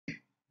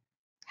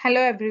Hello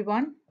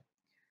everyone,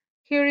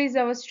 here is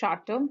our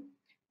starter.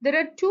 There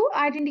are two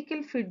identical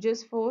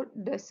fridges for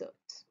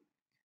desserts.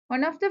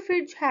 One of the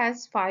fridge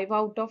has 5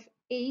 out of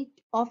 8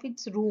 of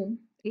its room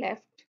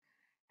left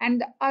and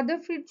the other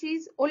fridge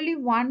is only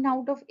 1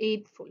 out of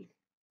 8 full.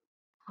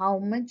 How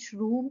much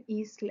room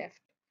is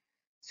left?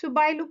 So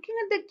by looking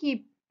at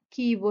the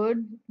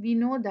keyword, we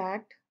know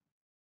that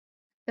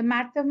the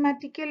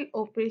mathematical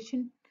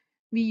operation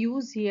we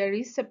use here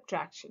is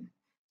subtraction.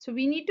 So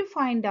we need to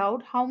find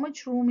out how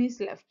much room is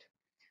left.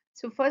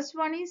 So first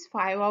one is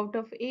 5 out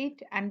of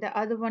 8 and the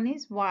other one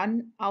is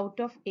 1 out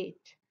of 8.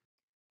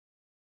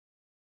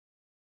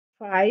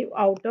 5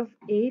 out of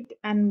 8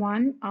 and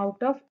 1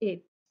 out of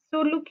 8.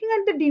 So looking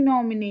at the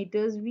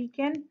denominators, we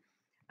can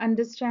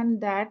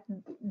understand that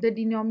the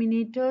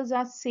denominators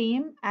are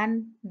same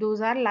and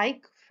those are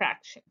like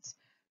fractions.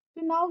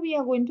 So now we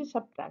are going to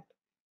subtract.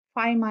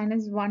 5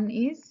 minus 1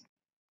 is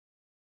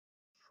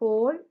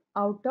 4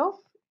 out of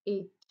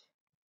 8.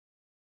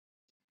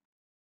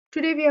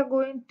 Today we are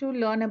going to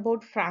learn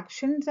about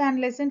fractions and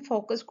lesson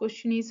focus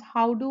question is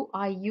how do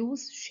I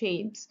use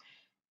shapes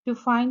to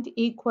find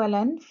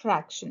equivalent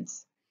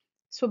fractions.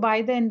 So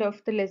by the end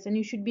of the lesson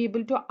you should be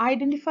able to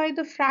identify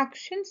the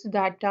fractions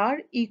that are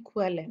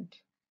equivalent.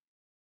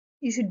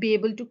 You should be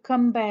able to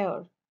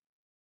compare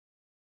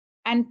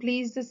and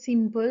place the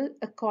symbol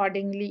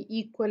accordingly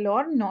equal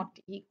or not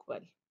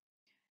equal.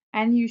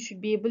 And you should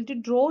be able to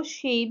draw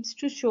shapes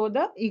to show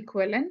the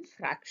equivalent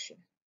fraction.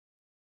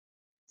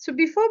 So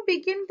before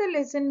begin the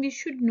lesson, we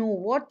should know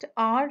what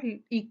are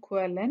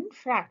equivalent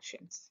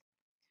fractions.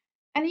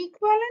 And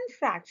equivalent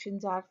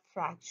fractions are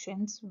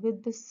fractions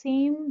with the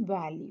same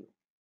value.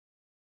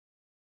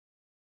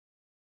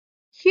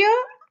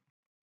 Here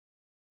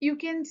you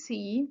can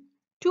see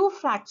two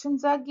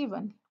fractions are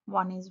given.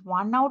 One is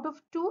 1 out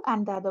of 2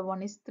 and the other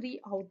one is 3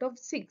 out of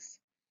 6.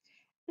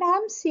 And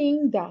I'm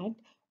saying that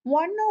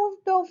 1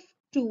 out of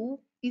 2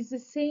 is the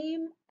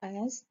same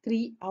as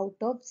 3 out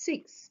of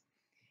 6.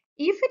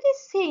 If it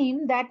is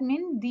same, that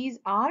means these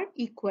are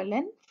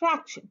equivalent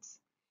fractions.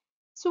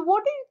 So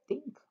what do you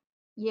think?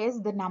 Yes,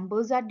 the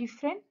numbers are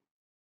different.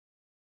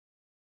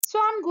 So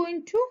I'm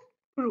going to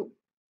prove.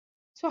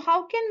 So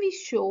how can we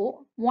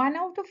show 1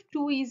 out of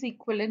 2 is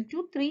equivalent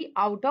to 3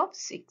 out of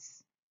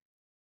 6?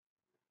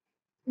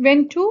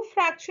 When two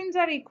fractions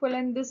are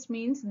equivalent, this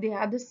means they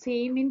are the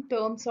same in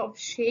terms of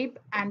shape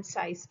and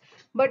size,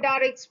 but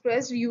are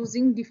expressed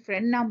using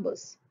different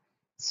numbers.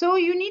 So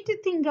you need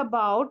to think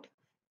about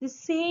the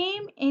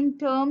same in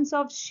terms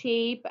of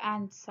shape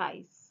and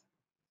size,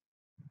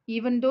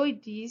 even though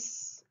it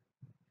is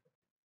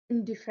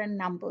in different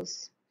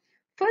numbers.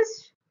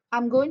 First,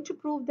 I'm going to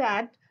prove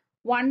that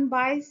 1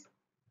 by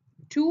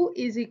 2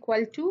 is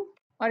equal to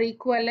or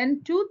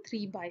equivalent to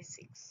 3 by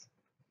 6.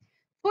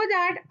 For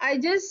that, I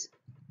just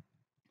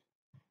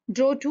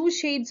draw two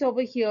shades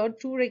over here,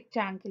 two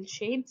rectangle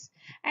shades,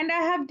 and I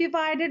have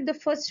divided the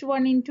first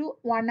one into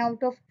 1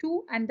 out of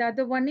 2 and the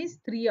other one is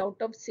 3 out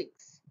of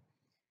 6.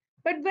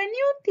 But when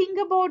you think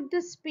about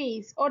the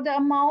space or the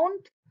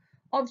amount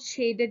of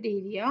shaded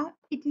area,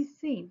 it is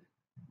same.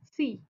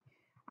 See,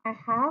 I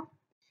have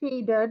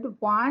shaded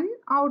 1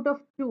 out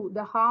of 2,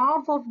 the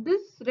half of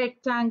this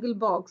rectangle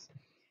box.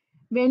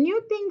 When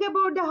you think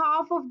about the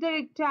half of the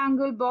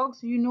rectangle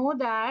box, you know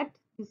that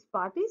this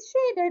part is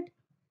shaded.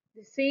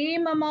 The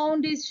same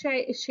amount is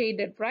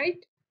shaded,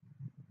 right?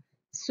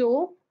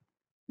 So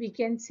we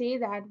can say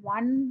that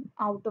 1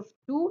 out of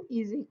 2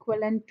 is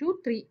equivalent to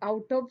 3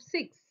 out of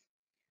 6.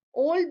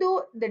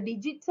 Although the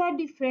digits are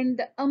different,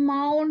 the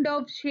amount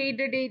of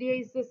shaded area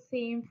is the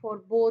same for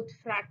both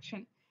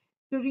fractions.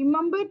 So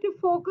remember to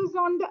focus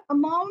on the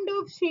amount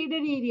of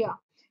shaded area.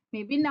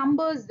 Maybe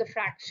numbers, the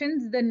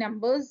fractions, the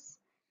numbers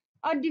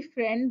are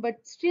different, but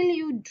still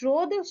you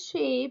draw the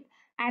shape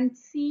and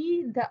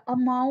see the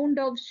amount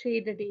of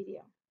shaded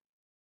area.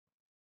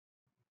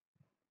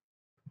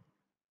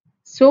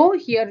 So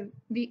here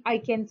I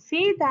can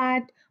say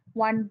that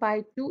 1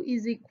 by 2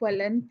 is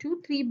equivalent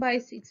to 3 by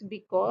 6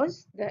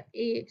 because the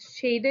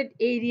shaded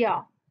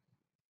area,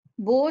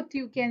 both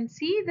you can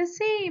see the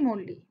same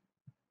only.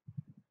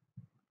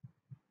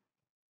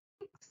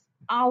 6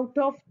 out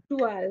of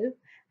 12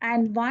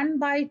 and 1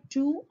 by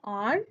 2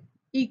 are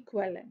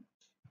equivalent.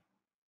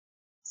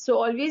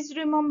 So always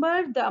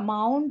remember the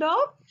amount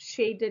of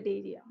shaded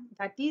area.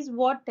 That is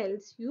what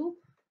tells you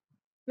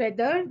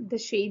whether the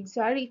shades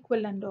are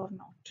equivalent or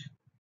not.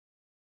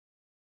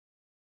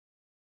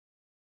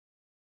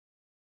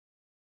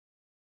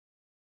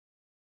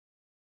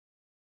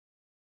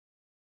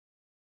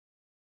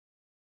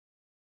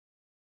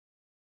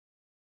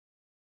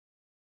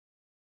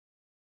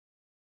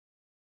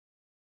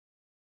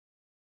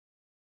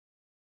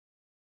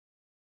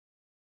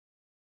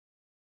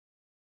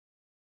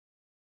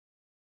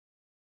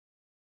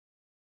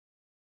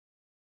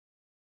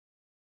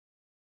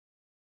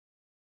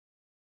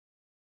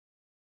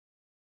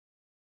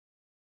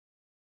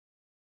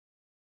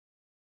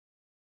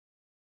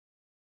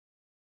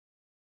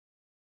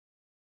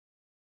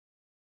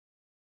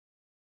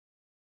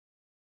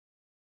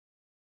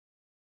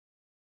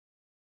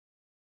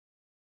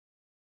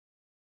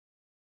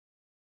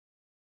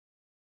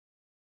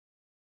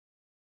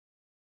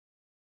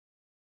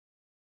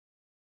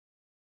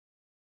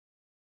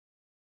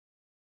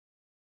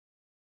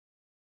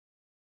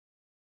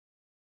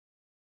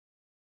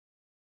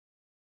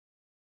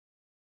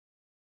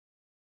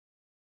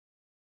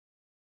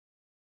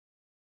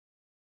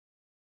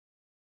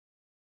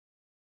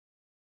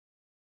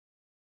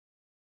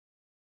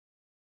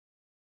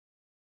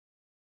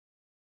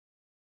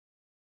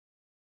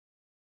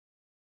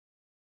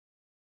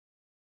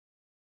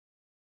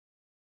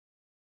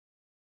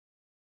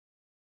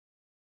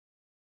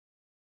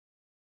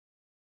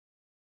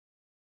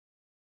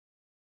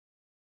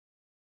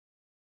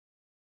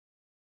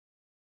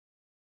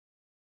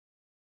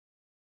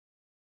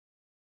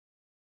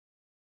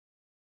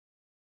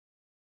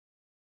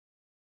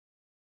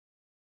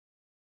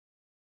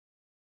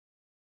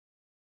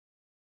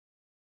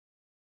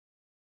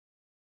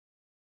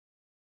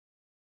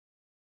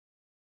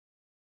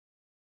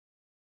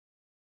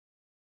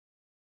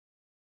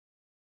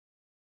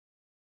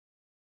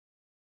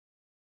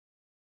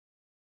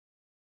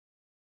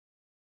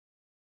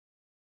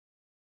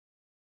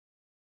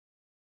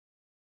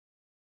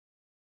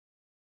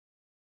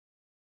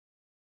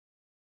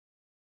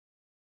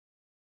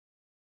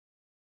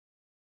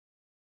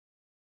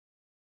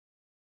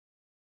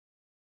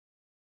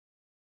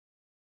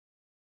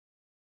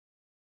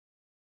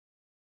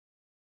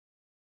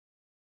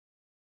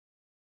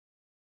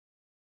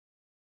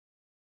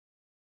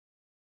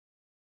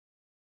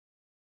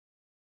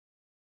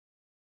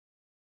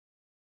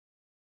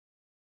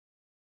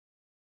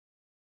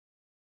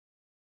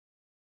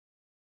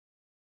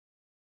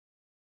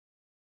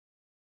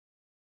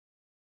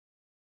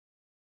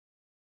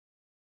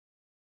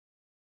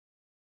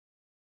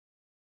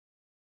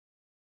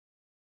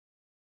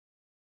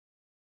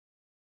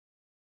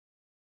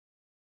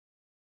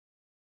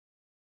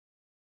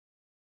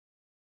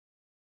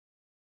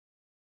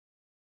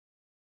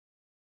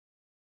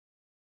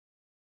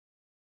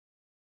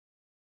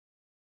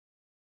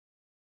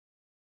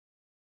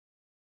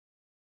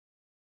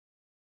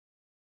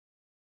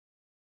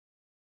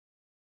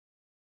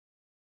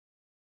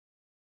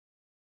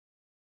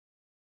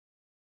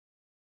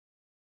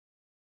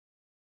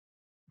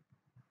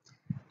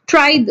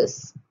 Try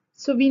this.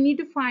 So we need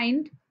to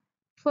find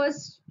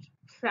first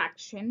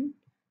fraction.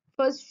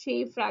 First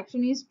shape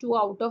fraction is 2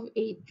 out of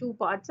 8. Two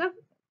parts are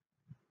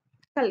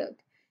colored.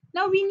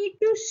 Now we need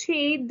to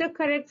shade the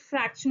correct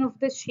fraction of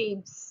the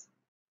shapes.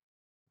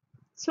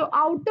 So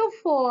out of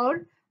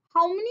 4,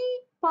 how many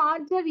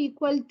parts are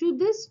equal to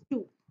this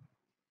 2?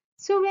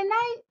 So when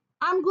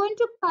I'm going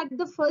to cut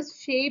the first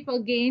shape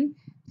again,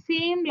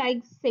 same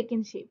like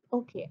second shape.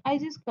 Okay, I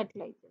just cut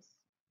like this.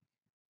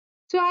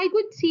 So I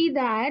could see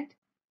that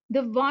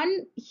the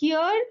one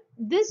here,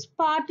 this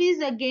part is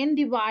again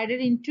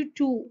divided into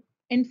 2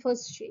 in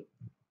first shape.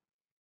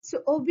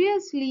 So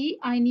obviously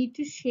I need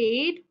to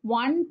shade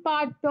one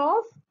part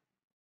of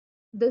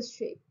this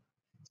shape.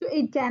 So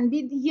it can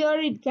be here,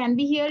 it can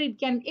be here, it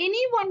can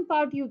any one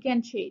part you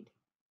can shade.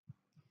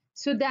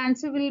 So the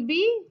answer will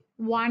be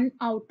 1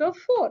 out of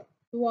 4.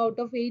 2 out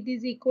of 8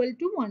 is equal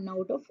to 1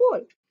 out of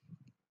 4.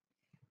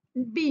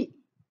 B,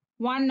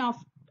 1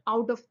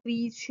 out of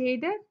 3 is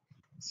shaded.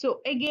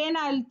 So again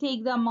I'll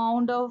take the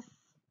amount of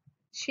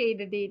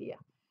shaded area.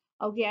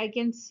 Okay, I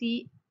can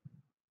see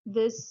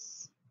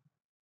this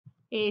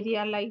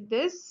area like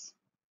this.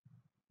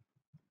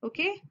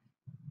 Okay,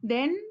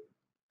 then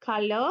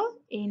color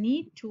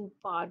any two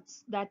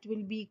parts, that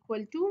will be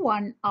equal to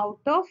 1 out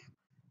of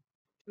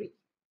 3.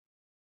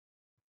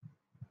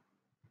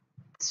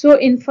 So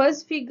in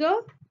first figure,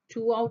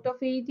 2 out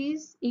of 8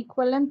 is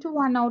equivalent to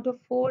 1 out of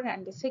 4,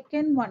 and the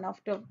second 1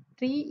 out of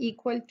 3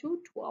 equal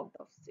to 2 out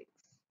of 6.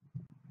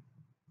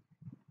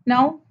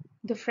 Now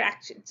the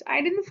fractions.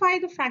 Identify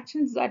the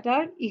fractions that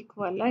are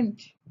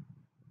equivalent.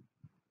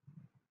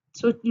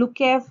 So look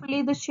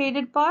carefully the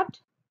shaded part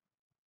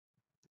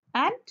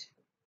and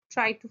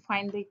try to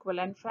find the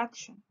equivalent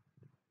fraction.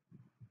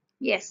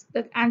 Yes,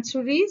 the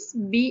answer is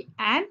B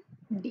and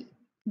D.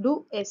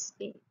 Do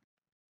SA.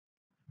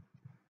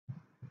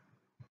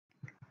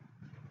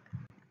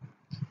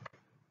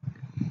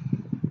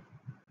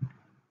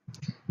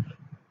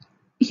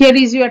 Here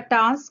is your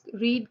task.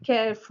 Read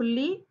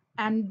carefully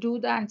and do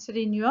the answer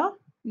in your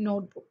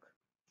notebook.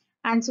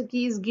 Answer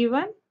key is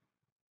given.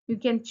 You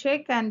can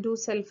check and do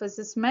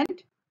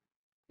self-assessment.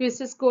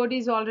 Quizzes code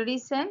is already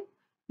sent.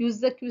 Use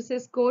the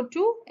quizzes code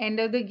to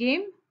enter the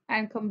game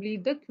and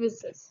complete the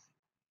quizzes.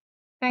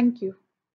 Thank you.